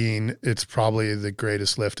night skiing, it's probably the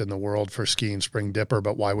greatest lift in the world for skiing Spring Dipper,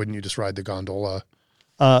 but why wouldn't you just ride the gondola?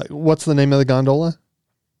 What's the name of the gondola?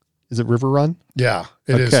 Is it River Run? Yeah,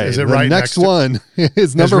 it is. Okay, Is it the right next next one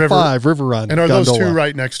is number 5, River Run. And are those gondola. two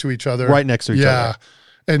right next to each other? Right next to each other.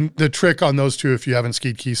 And the trick on those two, if you haven't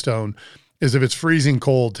skied Keystone, is if it's freezing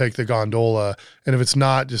cold, take the gondola. And if it's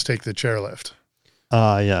not, just take the chairlift.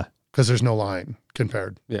 Yeah. Because there's no line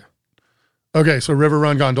compared. Yeah. Okay, so River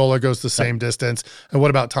Run gondola goes the same distance. And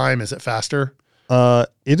what about time? Is it faster?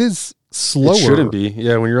 It is slower. It shouldn't be.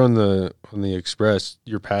 Yeah, when you're on the express,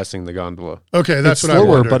 you're passing the gondola. Okay, that's it's what I slower,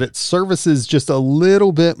 wondered. but it services just a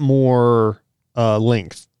little bit more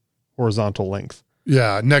length, horizontal length.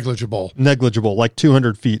 Yeah, negligible. Negligible, like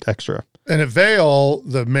 200 feet extra. And at Vail,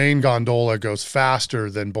 the main gondola goes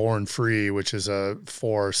faster than Born Free, which is a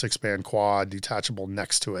 4 or 6-man quad detachable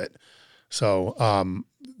next to it. So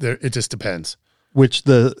it just depends. Which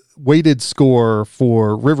the weighted score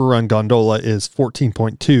for River Run Gondola is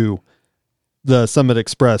 14.2. The Summit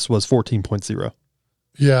Express was 14.0.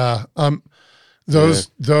 Yeah.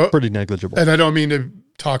 Pretty negligible. And I don't mean to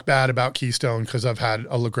talk bad about Keystone because I've had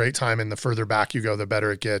a great time, and the further back you go, the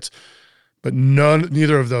better it gets. But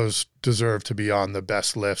neither of those deserve to be on the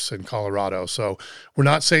best lifts in Colorado. So we're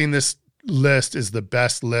not saying this list is the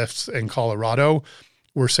best lifts in Colorado.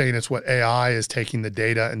 We're saying it's what AI is taking the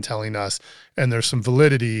data and telling us, and there's some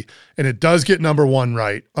validity, and it does get number 1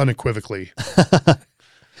 right unequivocally.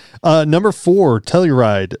 Number 4,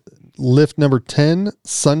 Telluride, lift number 10,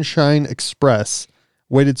 Sunshine Express,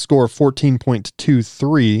 weighted score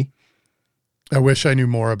 14.23. I wish I knew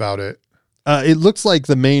more about it. It looks like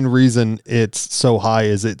the main reason it's so high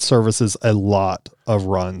is it services a lot of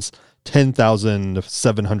runs,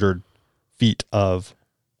 10,700 feet of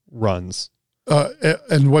runs.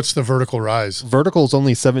 And what's the vertical rise? Vertical is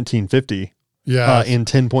only 1750 Yeah. in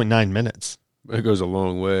 10.9 minutes. It goes a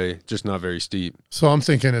long way, just not very steep. So I'm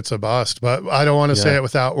thinking it's a bust, but I don't want to say it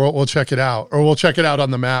without, we'll check it out, or we'll check it out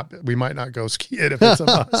on the map. We might not go ski it if it's a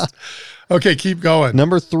bust. Okay, keep going.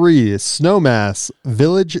 Number 3 is Snowmass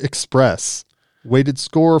Village Express, Weighted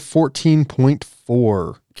score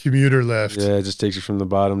 14.4. Commuter lift Yeah, it just takes you from the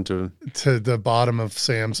bottom to the bottom of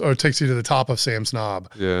Sam's, or it takes you to the top of Sam's Knob.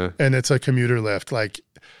 yeah. And it's a commuter lift. Like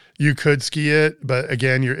you could ski it, but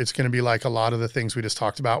again, it's going to be like a lot of the things we just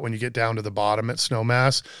talked about when you get down to the bottom at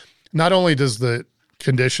Snowmass. Not only does the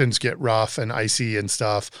conditions get rough and icy and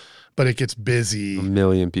stuff, but it gets busy. A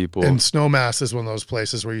million people. And Snowmass is one of those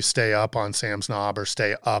places where you stay up on Sam's Knob or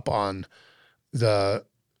stay up on the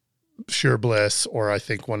Sheer Bliss, or I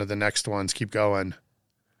think one of the next ones. Keep going.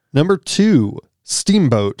 Number 2,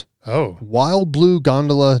 Steamboat. Oh, Wild Blue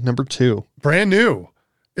Gondola number 2. brand new.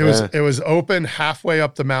 It Yeah. was open halfway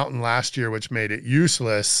up the mountain last year, which made it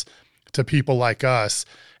useless to people like us.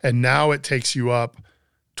 And now it takes you up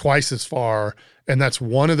twice as far. And that's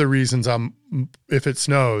one of the reasons if it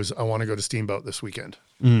snows, I want to go to Steamboat this weekend.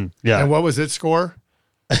 Yeah. And what was its score?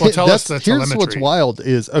 Well, tell us the Here's what's telemetry. wild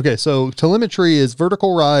is, okay, so telemetry is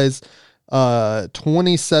vertical rise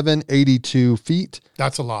 2782 feet,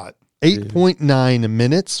 That's a lot. 8.9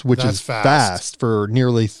 minutes, which That's is fast. fast for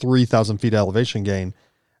nearly 3,000 feet elevation gain,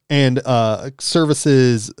 and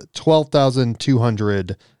services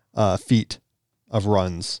 12,200 feet of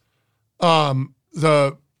runs.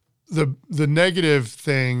 The negative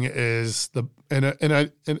thing is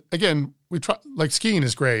and again, we try, like, skiing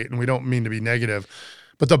is great and we don't mean to be negative,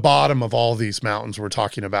 but the bottom of all these mountains we're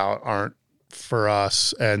talking about aren't for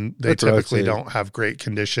us, and they That's what I would typically say. don't have great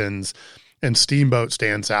conditions. And Steamboat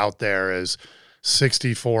stands out there as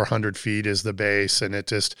 6,400 feet is the base. And it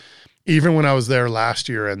just, even when I was there last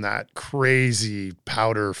year in that crazy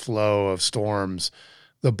powder flow of storms,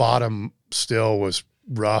 the bottom still was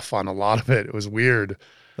rough on a lot of it. It was weird.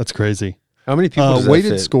 That's crazy. How many people does that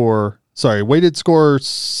Weighted fit? score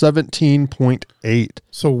 17.8.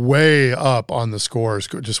 So way up on the scores,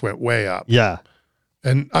 just went way up. Yeah.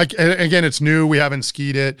 And again, it's new. We haven't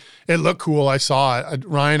skied it. It looked cool. I saw it.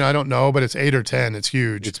 Ryan, I don't know, but it's 8 or 10. It's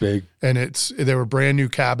huge. It's big. And there were brand new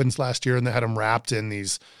cabins last year, and they had them wrapped in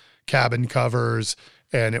these cabin covers,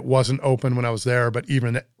 and it wasn't open when I was there. But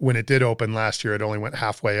even when it did open last year, it only went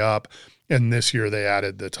halfway up. And this year they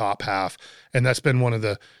added the top half. And that's been one of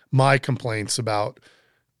my complaints about,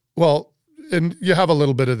 well, and you have a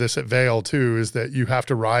little bit of this at Vail too, is that you have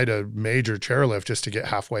to ride a major chairlift just to get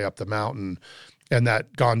halfway up the mountain. And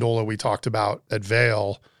that gondola we talked about at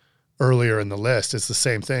Vail earlier in the list, it's the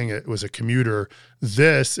same thing. It was a commuter.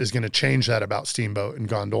 This is going to change that about Steamboat and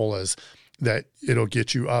gondolas, that it'll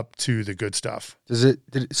get you up to the good stuff.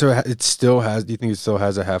 It still has, do you think it still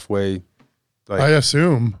has a halfway? I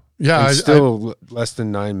assume. Yeah. It's still less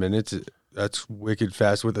than 9 minutes. That's wicked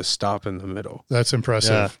fast with a stop in the middle. That's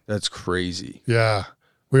impressive. Yeah. That's crazy. Yeah.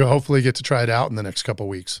 We'll hopefully get to try it out in the next couple of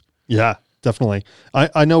weeks. Yeah, definitely.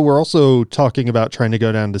 I know we're also talking about trying to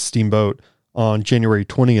go down to Steamboat on January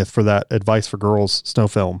 20th for that Advice for Girls snow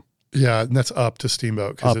film. Yeah. And that's up to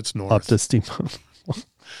Steamboat because it's north. Up to Steamboat.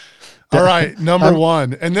 All right. Number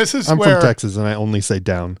one. And this is I'm where from Texas and I only say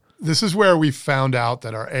down. this is where we found out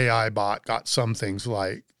that our AI bot got some things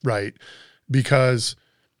right, because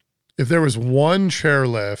if there was one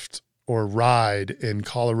chairlift or ride in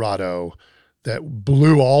Colorado that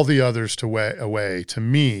blew all the others away, to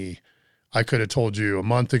me, I could have told you a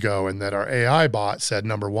month ago, and that our AI bot said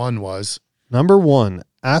number one was. Number 1,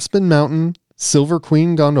 Aspen Mountain Silver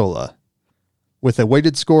Queen Gondola. With a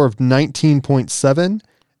weighted score of 19.7,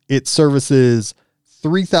 it services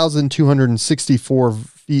 3,264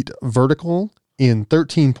 feet vertical in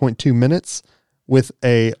 13.2 minutes with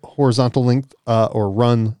a horizontal length or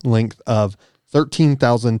run length of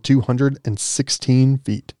 13,216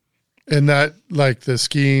 feet. And that, like the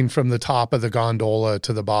skiing from the top of the gondola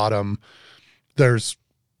to the bottom, there's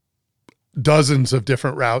dozens of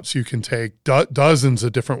different routes you can take, dozens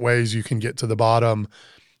of different ways you can get to the bottom.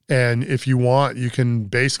 And if you want, you can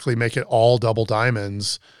basically make it all double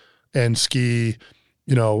diamonds and ski,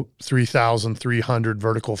 3,300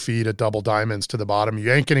 vertical feet at double diamonds to the bottom.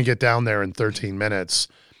 You ain't going to get down there in 13 minutes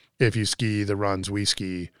if you ski the runs we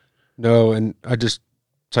ski. No, and I just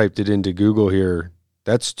typed it into Google here.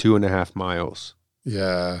 That's 2.5 miles.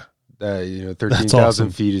 Yeah. 13,000 awesome.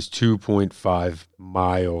 feet is 2.5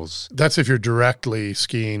 miles. That's if you're directly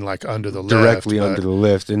skiing like under the lift. Directly but- under the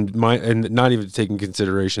lift, and not even taking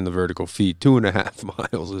consideration the vertical feet.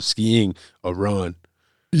 2.5 miles of skiing a run.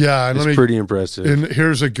 Yeah. And It's pretty impressive. And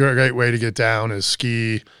here's a great way to get down is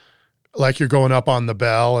ski like you're going up on the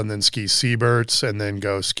Bell, and then ski Sieberts, and then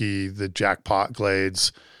go ski the Jackpot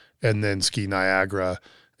Glades, and then ski Niagara.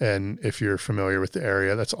 And if you're familiar with the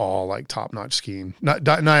area, that's all like top-notch skiing.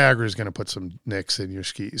 Niagara is going to put some nicks in your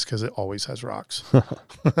skis because it always has rocks.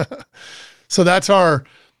 So that's our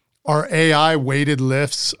our AI weighted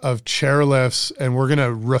lifts of chairlifts, and we're going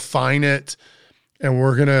to refine it, and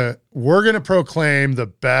we're going to proclaim the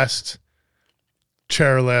best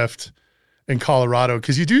chairlift in Colorado,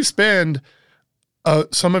 because you do spend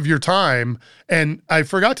some of your time, and I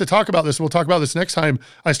forgot to talk about this. We'll talk about this next time.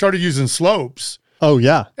 I started using slopes. Oh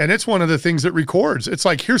yeah. And it's one of the things that records. It's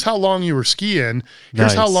like, here's how long you were skiing.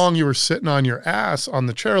 Here's how Nice. long you were sitting on your ass on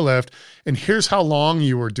the chairlift. And here's how long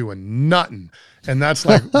you were doing nothing. And that's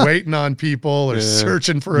like waiting on people or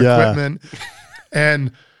searching for Yeah. equipment.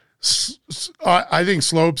 And I think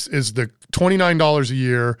slopes is the $29 a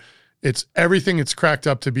year. It's everything it's cracked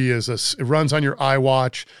up to be. It runs on your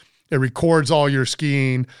iWatch. It records all your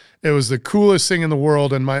skiing. It was the coolest thing in the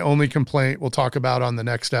world. And my only complaint we'll talk about on the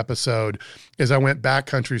next episode is I went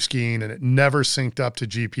backcountry skiing and it never synced up to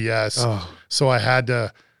GPS. Oh. So I had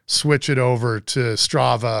to switch it over to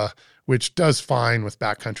Strava, which does fine with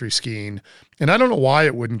backcountry skiing. And I don't know why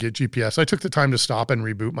it wouldn't get GPS. I took the time to stop and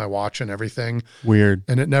reboot my watch and everything, Weird.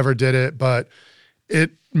 and it never did it. But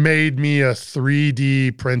it made me a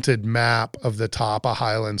 3D printed map of the top of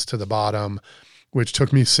Highlands to the bottom, which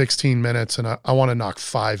took me 16 minutes. And I want to knock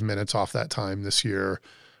 5 minutes off that time this year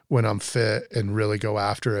when I'm fit and really go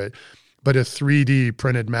after it. But a 3D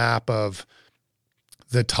printed map of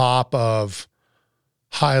the top of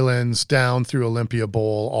Highlands down through Olympia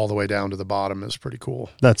Bowl all the way down to the bottom is pretty cool.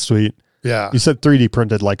 That's sweet. Yeah. You said 3D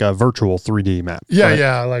printed, like a virtual 3D map. Yeah. right?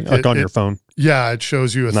 Yeah. Like on your phone. Yeah, it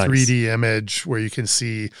shows you a Nice. 3D image where you can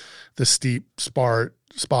see the steep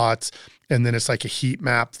spots, and then it's like a heat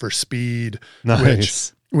map for speed. Nice.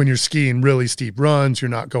 Which, when you're skiing really steep runs, you're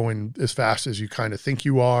not going as fast as you kind of think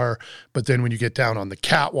you are. But then when you get down on the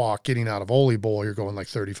catwalk, getting out of Ole Bowl, you're going like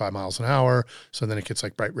 35 miles an hour. So then it gets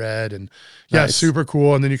like bright red, and yeah, Nice. super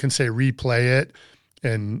cool. And then you can say replay it,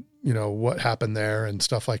 and you know what happened there and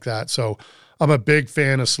stuff like that. So I'm a big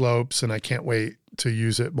fan of slopes, and I can't wait to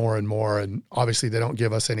use it more and more. And obviously they don't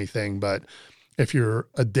give us anything, but if you're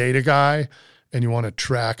a data guy and you want to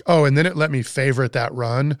track, and then it let me favorite that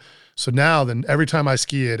run. So now then every time I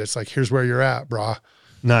ski it, it's like, here's where you're at, brah.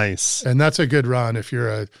 Nice. And that's a good run. If you're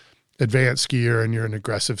a advanced skier and you're an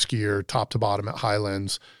aggressive skier, top to bottom at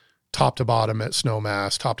Highlands, top to bottom at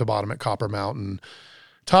Snowmass, top to bottom at Copper Mountain,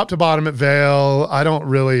 top to bottom at Vail. I don't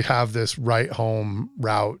really have this right home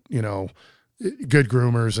route, good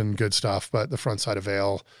groomers and good stuff, but the front side of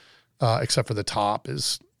Vail, except for the top,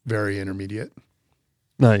 is very intermediate.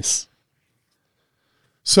 Nice.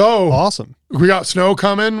 So Awesome. we got snow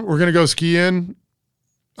coming. We're going to go skiing.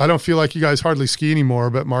 I don't feel like you guys hardly ski anymore,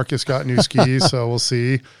 but Marcus got new skis, so we'll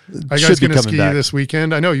see. Are you guys Should be going to coming ski back. this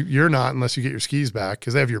weekend? I know you're not unless you get your skis back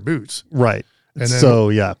because they have your boots. Right. And then- So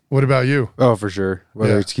yeah. What about you? Oh, for sure.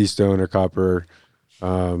 Whether Yeah. it's Keystone or Copper,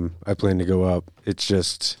 I plan to go up. It's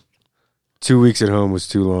just 2 weeks at home was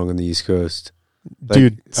too long on the East Coast. Like,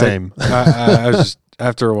 Dude, same. I was just,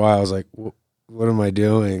 after a while, I was like, what am I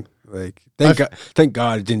doing? Like, thank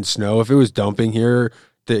God it didn't snow. If it was dumping here,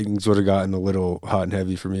 things would have gotten a little hot and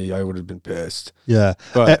heavy for me. I would have been pissed. Yeah.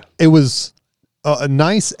 But It was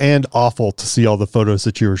nice and awful to see all the photos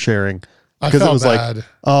that you were sharing. I Because it felt was bad. like,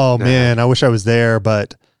 oh man, I wish I was there,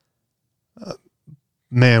 but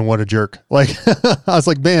man, what a jerk. Like, I was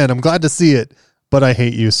like, man, I'm glad to see it, but I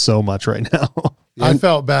hate you so much right now. I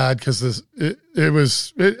felt bad because it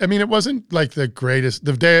wasn't like the greatest.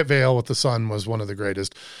 The day at Vail with the sun was one of the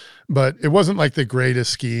greatest, but it wasn't like the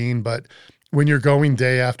greatest skiing. But when you're going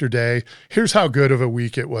day after day, here's how good of a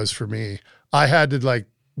week it was for me. I had to like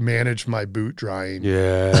manage my boot drying.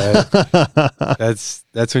 yeah, that's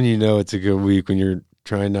when you know it's a good week, when you're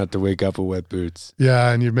trying not to wake up with wet boots.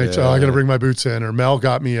 Yeah, and you make sure, Yeah. I got to bring my boots in. Or Mel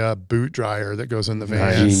got me a boot dryer that goes in the van.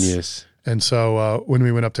 Nice. Genius. And so when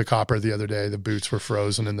we went up to Copper the other day, the boots were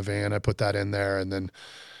frozen in the van. I put that in there, and then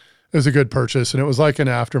it was a good purchase. And it was like an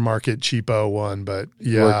aftermarket cheapo one, but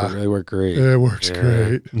yeah, They work great. it works Yeah.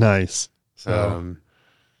 great. Nice. So,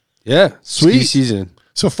 Yeah, Sweet. ski season.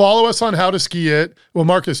 so follow us on How to Ski It. Well,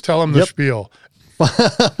 Marcus, tell them the Yep. spiel.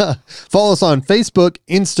 Follow us on Facebook,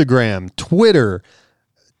 Instagram, Twitter,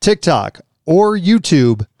 TikTok, or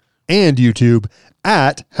YouTube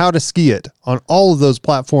at How to Ski It on all of those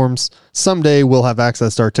platforms. Someday we'll have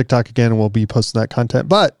access to our TikTok again and we'll be posting that content,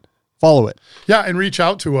 but follow it. Yeah, and reach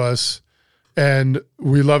out to us. And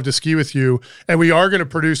we love to ski with you. And we are going to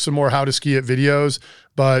produce some more How to Ski It videos,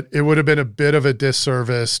 but it would have been a bit of a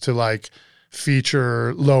disservice to like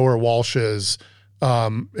feature Lower Walsh's.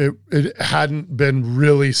 It hadn't been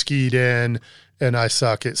really skied in, and I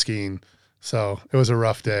suck at skiing. So it was a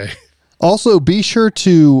rough day. Also, be sure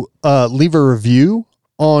to leave a review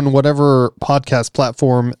on whatever podcast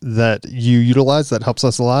platform that you utilize. That helps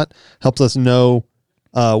us a lot. Helps us know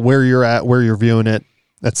where you're at, where you're viewing it,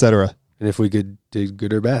 etc. And if we did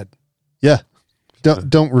good or bad. Yeah.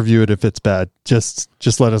 Don't review it if it's bad. Just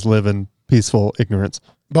let us live in peaceful ignorance.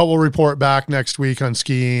 But we'll report back next week on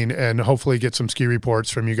skiing and hopefully get some ski reports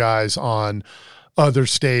from you guys on other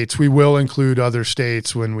states. We will include other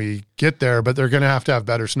states when we get there, but they're going to have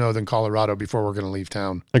better snow than Colorado before we're going to leave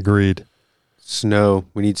town. Agreed. Snow.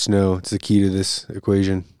 We need snow. It's the key to this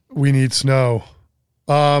equation. We need snow.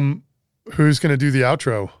 Who's going to do the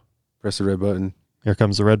outro? Press the red button. Here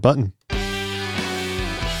comes the red button.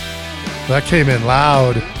 That came in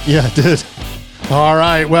loud. Yeah, it did. All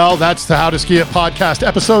right. Well, that's the How to Ski It podcast,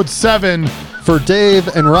 episode 7. For Dave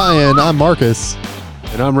and Ryan, I'm Marcus.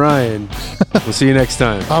 And I'm Ryan. We'll see you next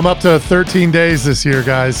time. I'm up to 13 days this year,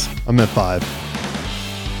 guys. I'm at 5.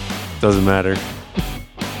 Doesn't matter.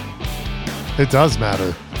 It does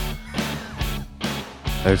matter.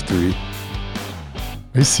 I have 3.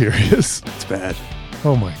 Are you serious? It's bad.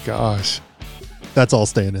 Oh my gosh. That's all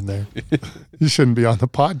staying in there. You shouldn't be on the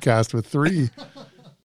podcast with 3.